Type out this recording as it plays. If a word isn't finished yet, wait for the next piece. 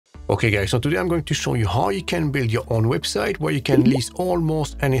Okay guys, so today I'm going to show you how you can build your own website where you can lease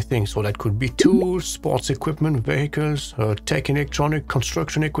almost anything. So that could be tools, sports equipment, vehicles, tech and electronic,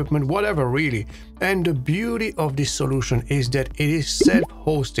 construction equipment, whatever really. And the beauty of this solution is that it is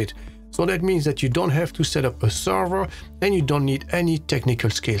self-hosted. So that means that you don't have to set up a server and you don't need any technical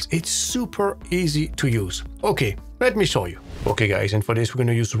skills. It's super easy to use. Okay, let me show you. Okay guys, and for this we're going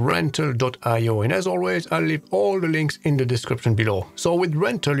to use rental.io, and as always I'll leave all the links in the description below. So with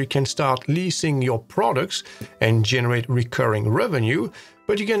rental you can start leasing your products and generate recurring revenue,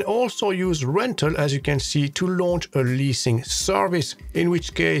 but you can also use rental, as you can see, to launch a leasing service, in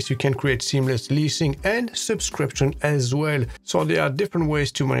which case you can create seamless leasing and subscription as well. So there are different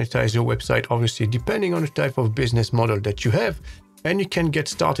ways to monetize your website, obviously depending on the type of business model that you have. And you can get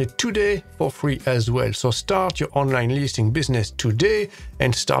started today for free as well. So start your online leasing business today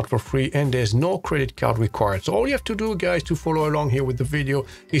and start for free, and there's no credit card required. So all you have to do, guys, to follow along here with the video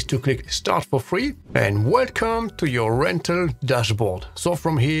is to click start for free and welcome to your rental dashboard. So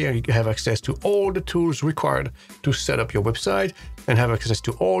from here you have access to all the tools required to set up your website and have access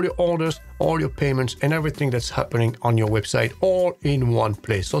to all your orders, all your payments and everything that's happening on your website all in one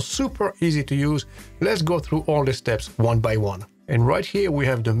place. So super easy to use. Let's go through all the steps one by one. And right here we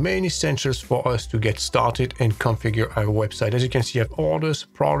have the main essentials for us to get started and configure our website. As you can see, you have orders,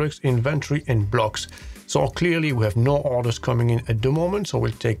 products, inventory and blocks. So clearly we have no orders coming in at the moment, so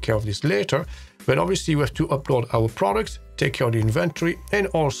we'll take care of this later. But obviously we have to upload our products, take care of the inventory and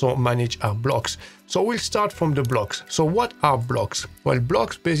also manage our blocks. So we'll start from the blocks. So what are blocks? Well,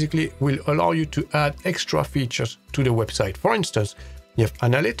 blocks basically will allow you to add extra features to the website. For instance, you have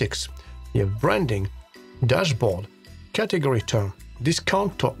analytics, you have branding, dashboard, category term,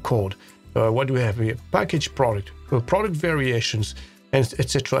 discount code, what do we have here? Package product, product variations, and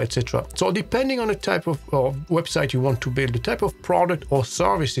etc, etc. So depending on the type of website you want to build, the type of product or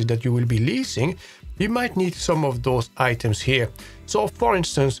services that you will be leasing, you might need some of those items here. So for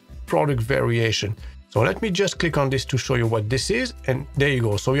instance, product variation. So let me just click on this to show you what this is, and there you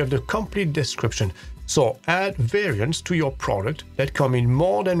go. So you have the complete description. So add variants to your product that come in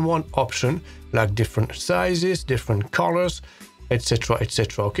more than one option, like different sizes, different colors, etc,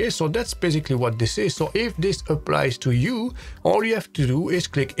 etc. Okay, so that's basically what this is. So if this applies to you, all you have to do is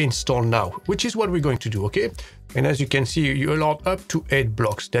click install now, which is what we're going to do. Okay, and as you can see, you allowed up to 8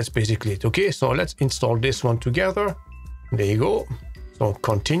 blocks. That's basically it. Okay, so let's install this one together. There you go. So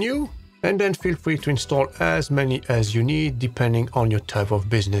continue. And then feel free to install as many as you need, depending on your type of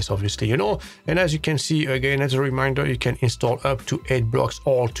business, obviously, you know. And as you can see, again, as a reminder, you can install up to 8 blocks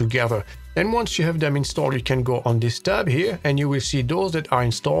all together. And once you have them installed, you can go on this tab here and you will see those that are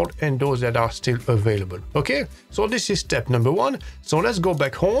installed and those that are still available. Okay, so this is step number 1. So let's go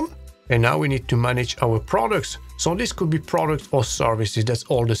back home. And now we need to manage our products. So this could be products or services, that's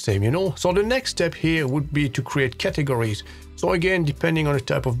all the same, you know. So the next step here would be to create categories. So again, depending on the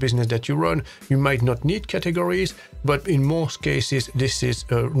type of business that you run, you might not need categories, but in most cases, this is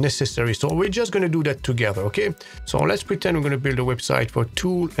necessary. So we're just going to do that together, okay? So let's pretend we're going to build a website for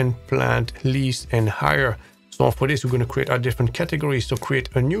tool and plant, lease and hire. So for this, we're going to create our different categories. So create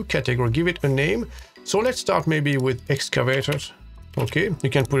a new category, give it a name. So let's start maybe with excavators. Okay, you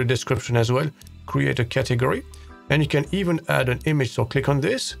can put a description as well, create a category, and you can even add an image. So click on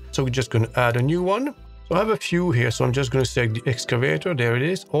this. So we're just going to add a new one. So I have a few here. So I'm just going to select the excavator. There it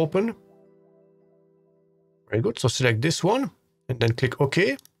is. Open. Very good. So select this one and then click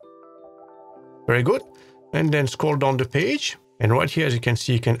OK. Very good. And then scroll down the page. And right here, as you can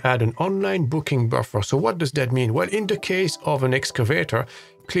see, you can add an online booking buffer. So what does that mean? Well, in the case of an excavator,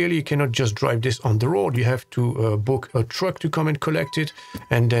 clearly you cannot just drive this on the road. You have to book a truck to come and collect it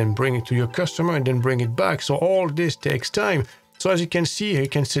and then bring it to your customer and then bring it back. So all this takes time. So as you can see here, you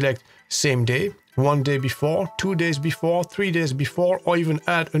can select same day, 1 day before, 2 days before, 3 days before, or even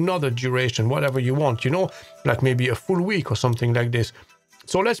add another duration, whatever you want, you know, like maybe a full week or something like this.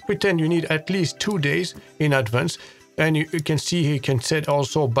 So let's pretend you need at least 2 days in advance. And you can see here, you can set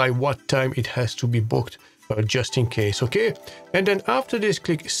also by what time it has to be booked, just in case, okay? And then after this,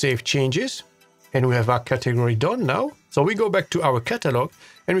 click Save Changes. And we have our category done now. So we go back to our catalog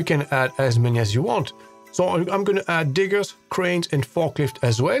and we can add as many as you want. So I'm going to add diggers, cranes and forklift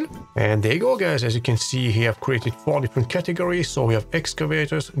as well. And there you go, guys. As you can see here, I've created 4 different categories. So we have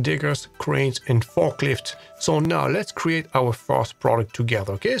excavators, diggers, cranes and forklift. So now let's create our first product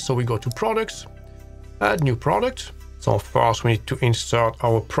together, okay? So we go to products, add new product. So first we need to insert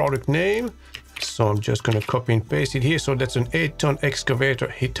our product name. So I'm just going to copy and paste it here. So that's an 8-ton excavator,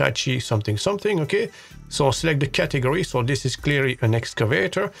 Hitachi something something, okay? So select the category. So this is clearly an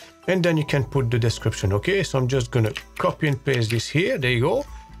excavator. And then you can put the description, okay? So I'm just going to copy and paste this here. There you go.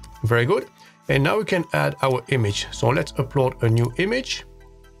 Very good. And now we can add our image. So let's upload a new image.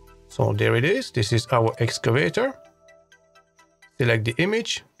 So there it is. This is our excavator. Select the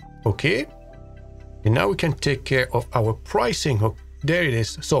image. Okay. And now we can take care of our pricing. Oh, there it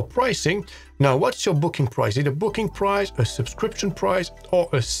is. So pricing. Now, what's your booking price? Is it a booking price, a subscription price, or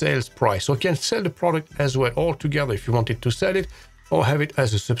a sales price? So you can sell the product as well all together if you wanted to sell it, or have it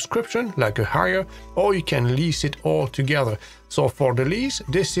as a subscription, like a hire, or you can lease it all together. So for the lease,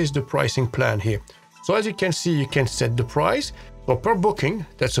 this is the pricing plan here. So as you can see, you can set the price. So per booking,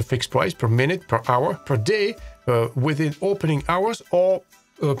 that's a fixed price, per minute, per hour, per day, within opening hours, or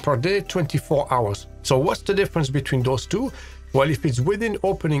per day, 24 hours. So what's the difference between those two? Well, if it's within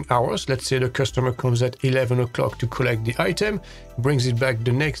opening hours, let's say the customer comes at 11 o'clock to collect the item, brings it back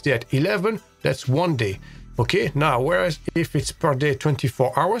the next day at 11, that's 1 day. Okay, now, whereas if it's per day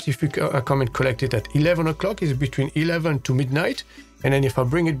 24 hours, if you come and collect it at 11 o'clock, it's between 11 to midnight. And then if I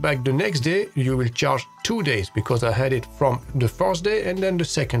bring it back the next day, you will charge 2 days because I had it from the first day and then the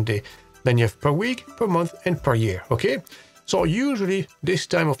second day. Then you have per week, per month, and per year. Okay, so usually this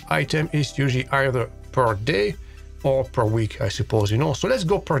time of item is usually either per day or per week, I suppose, you know. So let's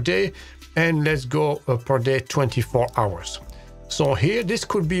go per day, and let's go per day 24 hours. So here, this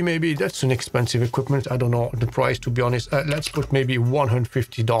could be maybe, that's an expensive equipment. I don't know the price, to be honest. Let's put maybe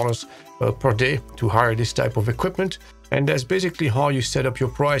 $150 per day to hire this type of equipment. And that's basically how you set up your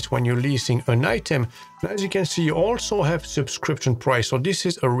price when you're leasing an item. Now, as you can see, you also have subscription price. So this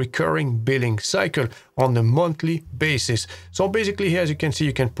is a recurring billing cycle on a monthly basis. So basically here, as you can see,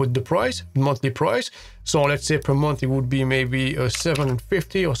 you can put the price, monthly price. So let's say per month, it would be maybe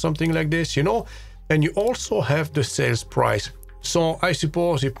 $750 or something like this, you know. And you also have the sales price. So I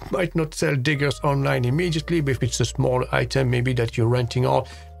suppose you might not sell diggers online immediately, but if it's a small item, maybe that you're renting out,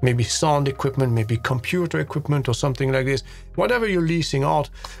 maybe sound equipment, maybe computer equipment or something like this, whatever you're leasing out,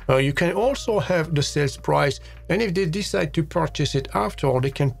 you can also have the sales price. And if they decide to purchase it after all,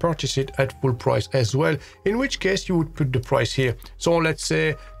 they can purchase it at full price as well, in which case you would put the price here. So let's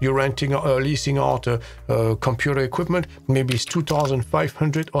say you're renting or leasing out computer equipment, maybe it's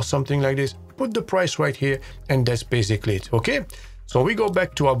 $2,500 or something like this. Put the price right here, and that's basically it. Okay, so we go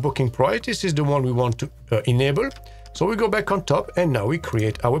back to our booking price. This is the one we want to enable. So we go back on top, and now we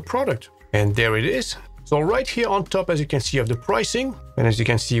create our product, and there it is. So right here on top, as you can see, you have the pricing, and as you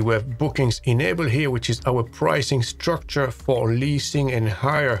can see, we have bookings enabled here, which is our pricing structure for leasing and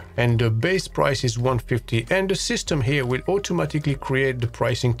hire, and the base price is $150, and the system here will automatically create the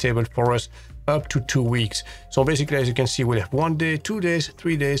pricing table for us up to 2 weeks. So basically, as you can see, we'll have 1 day, 2 days,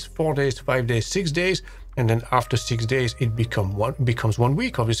 3 days, 4 days, 5 days, 6 days, and then after 6 days it becomes 1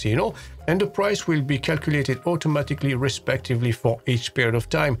 week, obviously, you know, and the price will be calculated automatically respectively for each period of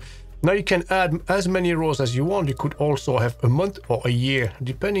time. Now you can add as many rows as you want. You could also have a month or a year,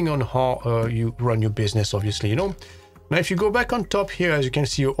 depending on how you run your business, obviously, you know. Now, if you go back on top here, as you can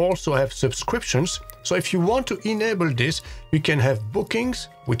see, you also have subscriptions. So if you want to enable this, you can have bookings,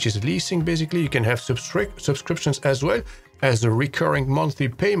 which is leasing, basically. You can have subscriptions as well as a recurring monthly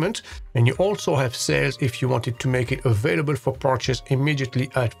payment. And you also have sales if you wanted to make it available for purchase immediately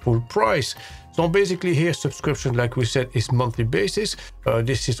at full price. So basically here, subscription, like we said, is monthly basis.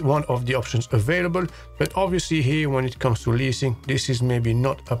 This is one of the options available. But obviously here, when it comes to leasing, this is maybe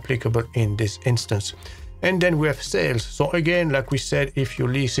not applicable in this instance. And then we have sales. So again, like we said, if you're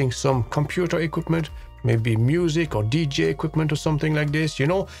leasing some computer equipment, maybe music or DJ equipment or something like this, you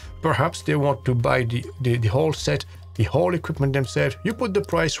know, perhaps they want to buy the whole set, the whole equipment themselves. You put the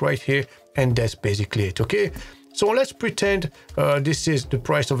price right here, and that's basically it. Okay, so let's pretend this is the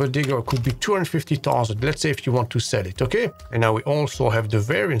price of a digger. It could be $250,000. Let's say if you want to sell it. Okay, and now we also have the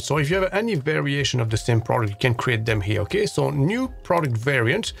variant. So if you have any variation of the same product, you can create them here. Okay, so new product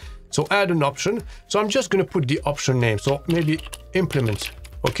variant. So add an option. So I'm just going to put the option name. So maybe implement.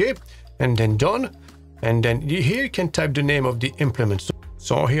 Okay, and then done. And then here you can type the name of the implement.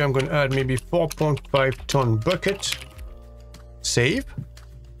 So here I'm going to add maybe 4.5 ton bucket. Save.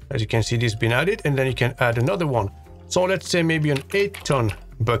 As you can see, this has been added. And then you can add another one. So let's say maybe an 8-ton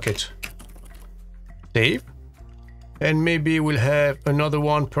bucket. Save. And maybe we'll have another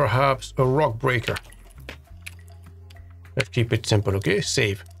one, perhaps a rock breaker. Let's keep it simple. Okay,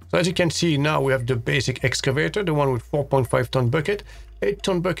 save. So as you can see, now we have the basic excavator, the one with 4.5 ton bucket,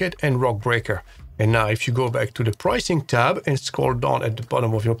 8-ton bucket, and rock breaker. And now if you go back to the pricing tab and scroll down at the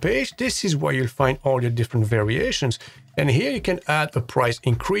bottom of your page, this is where you'll find all your different variations. And here you can add a price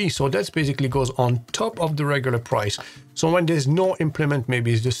increase. So that basically goes on top of the regular price. So when there's no implement,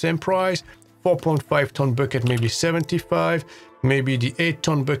 maybe it's the same price. 4.5 ton bucket maybe 75, maybe the 8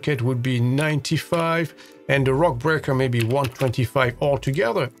 ton bucket would be 95, and the rock breaker maybe 125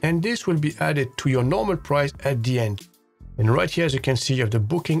 altogether. And this will be added to your normal price at the end. And right here, as you can see, you have the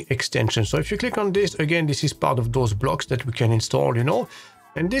booking extension. So if you click on this, again, this is part of those blocks that we can install, you know.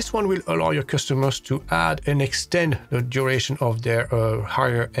 And this one will allow your customers to add and extend the duration of their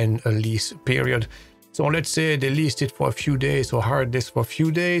hire and lease period. So let's say they leased it for a few days or hired this for a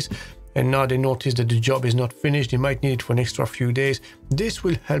few days, and now they notice that the job is not finished. They might need it for an extra few days. This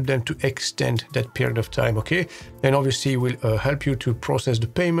will help them to extend that period of time, okay? And obviously will help you to process the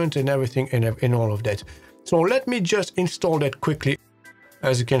payment and everything and all of that. So let me just install that quickly.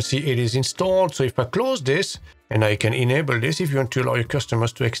 As you can see, it is installed. So if I close this, and I can enable this if you want to allow your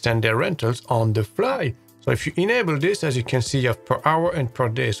customers to extend their rentals on the fly. So if you enable this, as you can see, you have per hour and per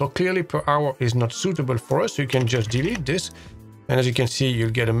day. So clearly per hour is not suitable for us. So you can just delete this. And as you can see, you'll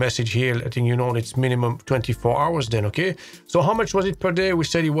get a message here letting you know it's minimum 24 hours then, okay? So how much was it per day? We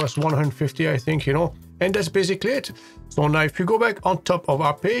said it was 150, I think, you know, and that's basically it. So now if you go back on top of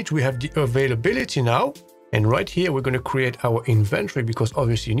our page, we have the availability now. And right here, we're going to create our inventory because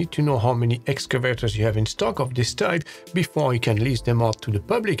obviously you need to know how many excavators you have in stock of this type before you can lease them out to the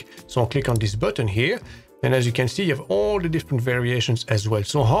public. So I'll click on this button here. And as you can see, you have all the different variations as well.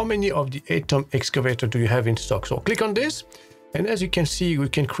 So how many of the 8-ton excavator do you have in stock? So click on this. And as you can see, we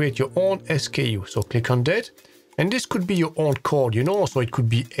can create your own SKU. So click on that. And this could be your own code, you know, so it could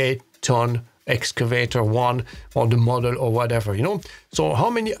be 8-ton excavator 1 or the model or whatever, you know. So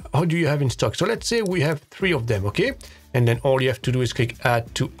how do you have in stock? So let's say we have 3 of them, okay? And then all you have to do is click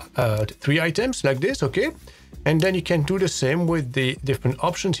add to 3 items like this, okay? And then you can do the same with the different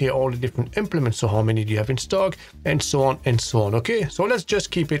options here, all the different implements. So how many do you have in stock, and so on and so on, okay? So let's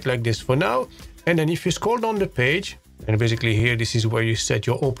just keep it like this for now. And then if you scroll down the page, and basically here, this is where you set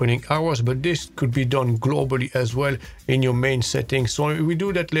your opening hours, but this could be done globally as well in your main settings. So we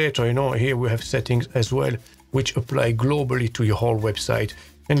do that later, you know, here we have settings as well, which apply globally to your whole website.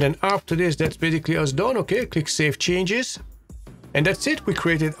 And then after this, that's basically us done, okay? Click Save Changes. And that's it, we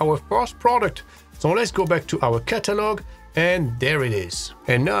created our first product. So let's go back to our catalog, and there it is.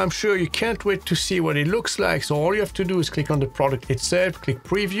 And now I'm sure you can't wait to see what it looks like. So all you have to do is click on the product itself, click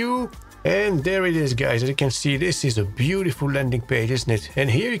Preview, and there it is, guys. As you can see, this is a beautiful landing page, isn't it? And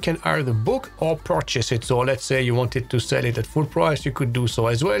here you can either book or purchase it. So let's say you wanted to sell it at full price, you could do so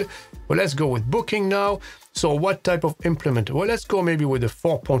as well. But let's go with booking now. So what type of implement? Well, let's go maybe with a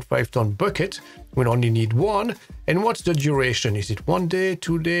 4.5 ton bucket. We only need 1. And what's the duration? Is it 1 day,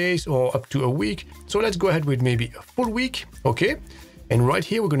 2 days, or up to a week? So let's go ahead with maybe a full week, okay? And right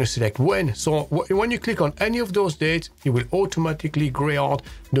here, we're going to select when. So when you click on any of those dates, it will automatically gray out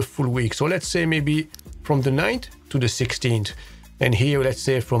the full week. So let's say maybe from the 9th to the 16th. And here, let's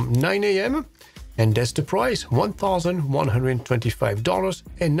say from 9 a.m. And that's the price, $1,125.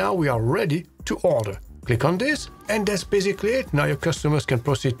 And now we are ready to order. Click on this, and that's basically it. Now your customers can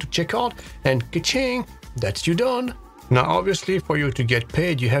proceed to checkout, and ka-ching, that's you done. Now, obviously, for you to get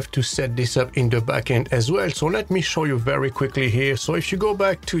paid, you have to set this up in the backend as well. So let me show you very quickly here. So if you go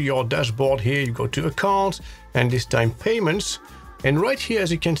back to your dashboard here, you go to accounts, and this time payments. And right here,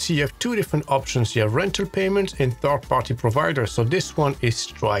 as you can see, you have 2 different options. You have rental payments and third-party providers. So this one is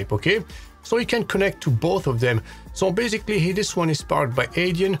Stripe, okay? So you can connect to both of them. So basically here, this one is powered by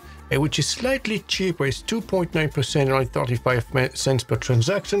Adyen, which is slightly cheaper. It's 2.9%, around 35 cents per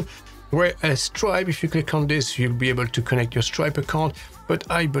transaction. Whereas Stripe, if you click on this, you'll be able to connect your Stripe account. But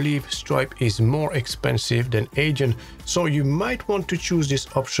I believe Stripe is more expensive than Adyen. So you might want to choose this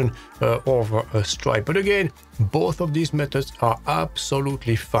option over Stripe. But again, both of these methods are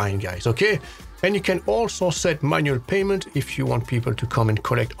absolutely fine, guys, okay? And you can also set manual payment if you want people to come and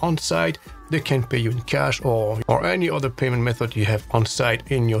collect on site. They can pay you in cash or any other payment method you have on site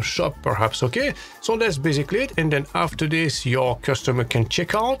in your shop, perhaps, okay? So that's basically it. And then after this, your customer can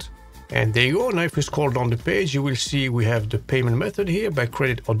check out. And there you go. Now if you scroll down the page, you will see we have the payment method here by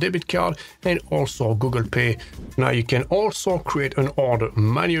credit or debit card, and also Google Pay. Now you can also create an order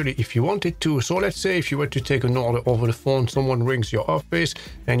manually if you wanted to. So let's say if you were to take an order over the phone, someone rings your office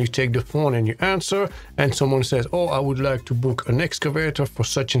and you take the phone and you answer, and someone says, oh, I would like to book an excavator for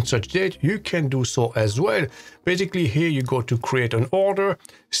such and such date. You can do so as well. Basically here you go to create an order,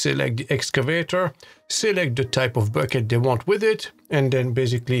 select the excavator, select the type of bucket they want with it, and then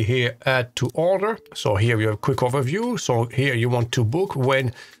basically here add to order. So here you have a quick overview. So here you want to book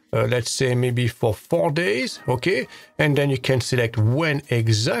when, let's say maybe for 4 days, okay? And then you can select when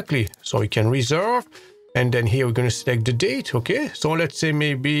exactly. So you can reserve, and then here we're going to select the date, okay? So let's say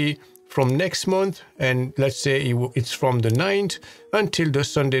maybe from next month, and let's say it's from the 9th until the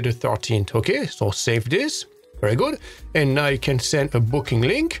Sunday the 13th. Okay, so save this. Very good. And now you can send a booking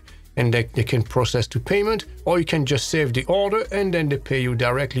link, and they can process to payment, or you can just save the order and then they pay you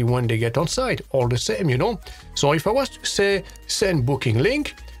directly when they get on site. All the same, you know. So if I was to say send booking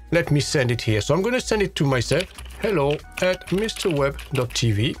link, let me send it here. So I'm going to send it to myself,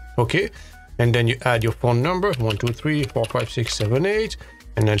 hello@mrweb.tv. Okay, and then you add your phone number 1 2 3 4 5 6 7 8,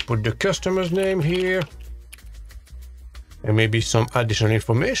 and then put the customer's name here and maybe some additional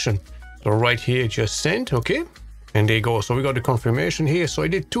information. So right here, just send. Okay, and there you go. So we got the confirmation here. So I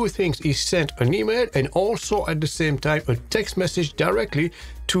did two things. He sent an email and also at the same time a text message directly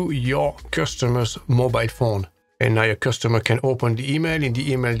to your customer's mobile phone. And now your customer can open the email. In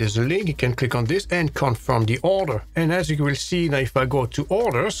the email, there's a link. You can click on this and confirm the order. And as you will see now, if I go to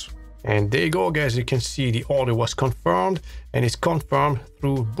orders, and there you go, guys, you can see the order was confirmed, and it's confirmed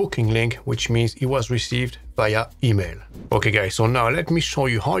through booking link, which means it was received via email. Okay, guys, so now let me show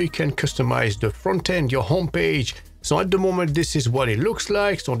you how you can customize the front end, your home page. So at the moment, this is what it looks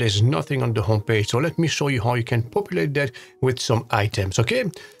like. So there's nothing on the home page. So let me show you how you can populate that with some items. Okay,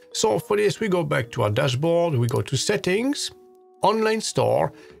 so for this, we go back to our dashboard. We go to settings, online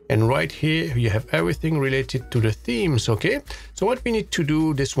store, and right here you have everything related to the themes. Okay, so what we need to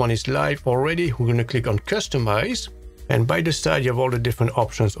do, this one is live already. We're going to click on customize, and by the side you have all the different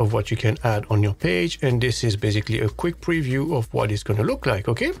options of what you can add on your page, and this is basically a quick preview of what it's going to look like.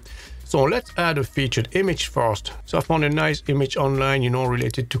 Okay, so let's add a featured image first. So I found a nice image online, you know,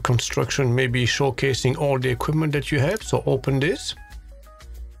 related to construction, maybe showcasing all the equipment that you have. So open this.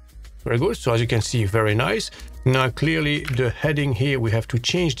 Very good. So as you can see, very nice. Now clearly the heading here, we have to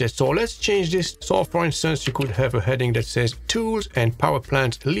change that. So let's change this. So for instance, you could have a heading that says tools and power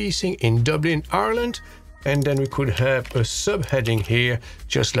plant leasing in Dublin, Ireland. And then we could have a subheading here,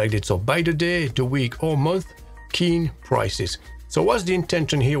 just like this. So by the day, the week or month, keen prices. So what's the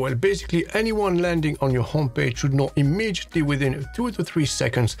intention here? Well, basically anyone landing on your homepage should know immediately within 2 to 3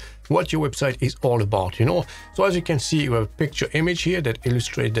 seconds what your website is all about, you know. So as you can see, you have a picture image here that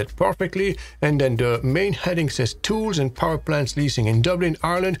illustrates that perfectly. And then the main heading says tools and power plants leasing in Dublin,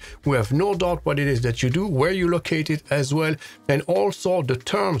 Ireland. We have no doubt what it is that you do, where you locate it as well. And also the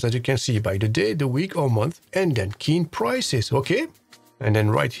terms that you can see by the day, the week or month, and then keen prices. Okay. And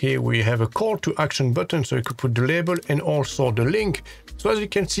then right here, we have a call to action button. So you could put the label and also the link. So as you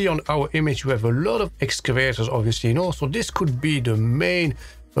can see on our image, we have a lot of excavators, obviously, you know. So this could be the main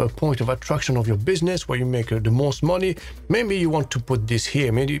point of attraction of your business, where you make the most money. Maybe you want to put this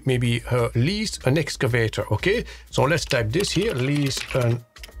here, maybe lease an excavator. Okay, so let's type this here, lease an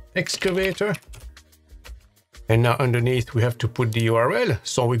excavator. And now underneath we have to put the URL.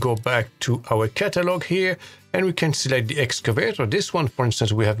 So we go back to our catalog here and we can select the excavator. This one, for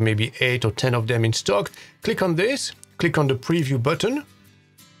instance, we have maybe 8 or 10 of them in stock. Click on this, click on the preview button,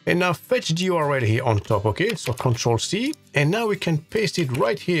 and now fetch the URL here on top. Okay, so Control C, and now we can paste it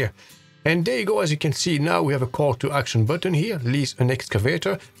right here. And there you go. As you can see, now we have a call to action button here, lease an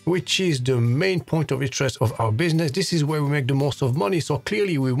excavator, which is the main point of interest of our business. This is where we make the most of money. So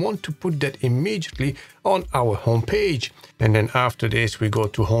clearly we want to put that immediately on our homepage. And then after this, we go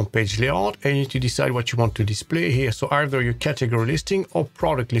to homepage layout and you need to decide what you want to display here. So either your category listing or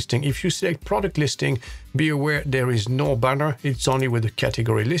product listing. If you select product listing, be aware there is no banner. It's only with the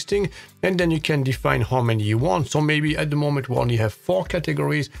category listing. And then you can define how many you want. So maybe at the moment we only have 4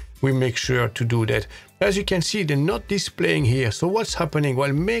 categories. We make sure to do that. As you can see, they're not displaying here. So what's happening?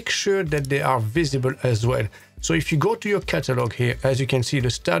 Well, make sure that they are visible as well. So if you go to your catalog here, as you can see,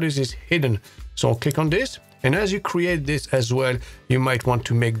 the status is hidden. So click on this. And as you create this as well, you might want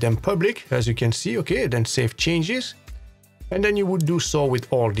to make them public, as you can see. Okay, then save changes. And then you would do so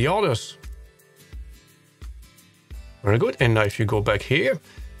with all the others. Very good. And now if you go back here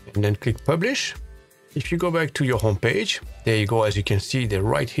and then click publish, if you go back to your home page, there you go. As you can see, they're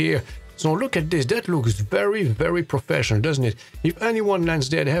right here. So look at this. That looks very, very professional, doesn't it? If anyone lands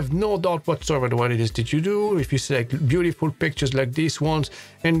there, they have no doubt whatsoever what it is that you do. If you select beautiful pictures like these ones,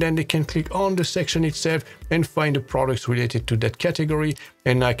 and then they can click on the section itself and find the products related to that category.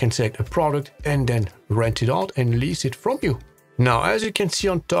 And I can select a product and then rent it out and lease it from you. Now, as you can see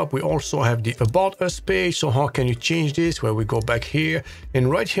on top, we also have the About Us page. So how can you change this? Well, we go back here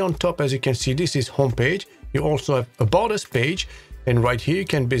and right here on top, as you can see, this is homepage. You also have About Us page. And right here, you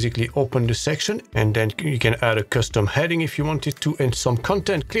can basically open the section and then you can add a custom heading if you wanted to and some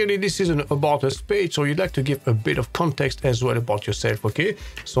content. Clearly, this is an About Us page, so you'd like to give a bit of context as well about yourself, okay?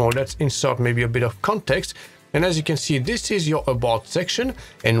 So let's insert maybe a bit of context. And as you can see, this is your about section,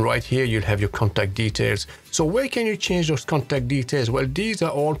 and right here you'll have your contact details. So where can you change those contact details? Well, these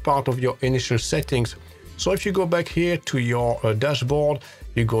are all part of your initial settings. So if you go back here to your dashboard,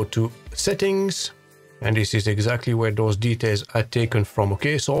 you go to settings, and this is exactly where those details are taken from.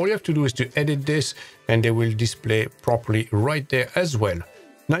 Okay, so all you have to do is to edit this, and they will display properly right there as well.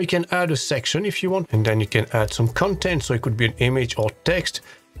 Now you can add a section if you want, and then you can add some content. So it could be an image or text.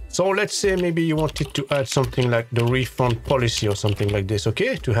 So let's say maybe you wanted to add something like the refund policy or something like this,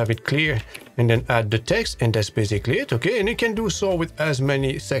 okay, to have it clear, and then add the text, and that's basically it, okay? And you can do so with as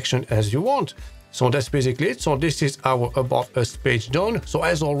many sections as you want. So that's basically it. So this is our About Us page done. So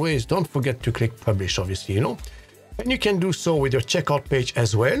as always, don't forget to click publish, obviously, you know. And you can do so with your checkout page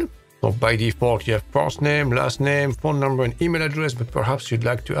as well. So by default, you have first name, last name, phone number, and email address, but perhaps you'd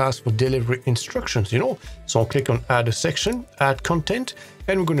like to ask for delivery instructions, you know. So click on add a section, add content,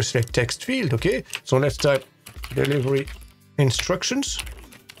 and we're going to select text field, okay? So let's type delivery instructions.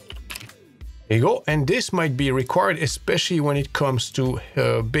 There you go. And this might be required, especially when it comes to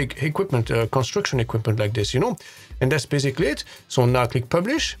big equipment, construction equipment like this, you know. And that's basically it. So now click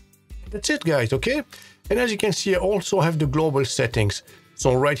publish. That's it, guys, okay? And as you can see, I also have the global settings.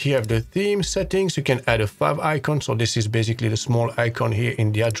 So right here, I have the theme settings. You can add a fav icon. So this is basically the small icon here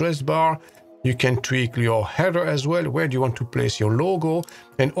in the address bar. You can tweak your header as well. Where do you want to place your logo?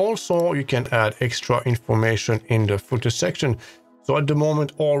 And also you can add extra information in the footer section. So at the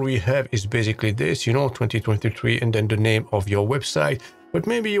moment, all we have is basically this, you know, 2023, and then the name of your website. But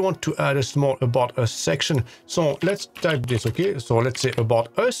maybe you want to add a small About Us section. So let's type this, okay? So let's say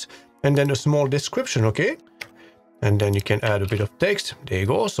About Us, and then a small description, okay? And then you can add a bit of text. There you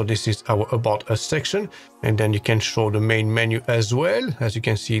go. So this is our About Us section. And then you can show the main menu as well. As you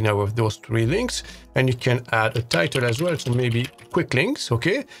can see now with those 3 links. And you can add a title as well. So maybe quick links,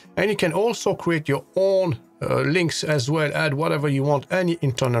 okay? And you can also create your own links as well. Add whatever you want, any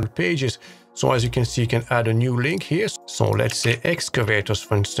internal pages. So as you can see, you can add a new link here. So let's say excavators,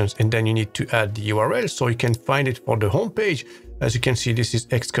 for instance, and then you need to add the URL. So you can find it for the home page. As you can see, this is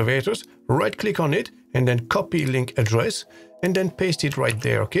excavators. Right click on it and then copy link address and then paste it right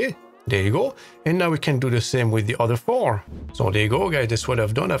there, okay? There you go. And now we can do the same with the other 4. So there you go, guys. That's what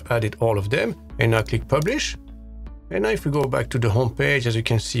I've done. I've added all of them, and now click publish. And now if we go back to the home page, as you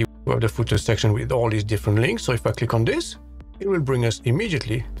can see, we have the footer section with all these different links. So if I click on this, it will bring us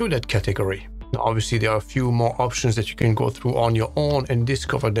immediately to that category. Now, obviously, there are a few more options that you can go through on your own and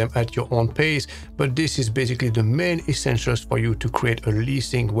discover them at your own pace. But this is basically the main essentials for you to create a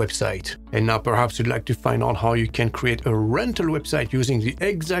leasing website. And now perhaps you'd like to find out how you can create a rental website using the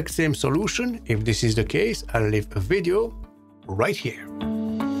exact same solution. If this is the case, I'll leave a video right here.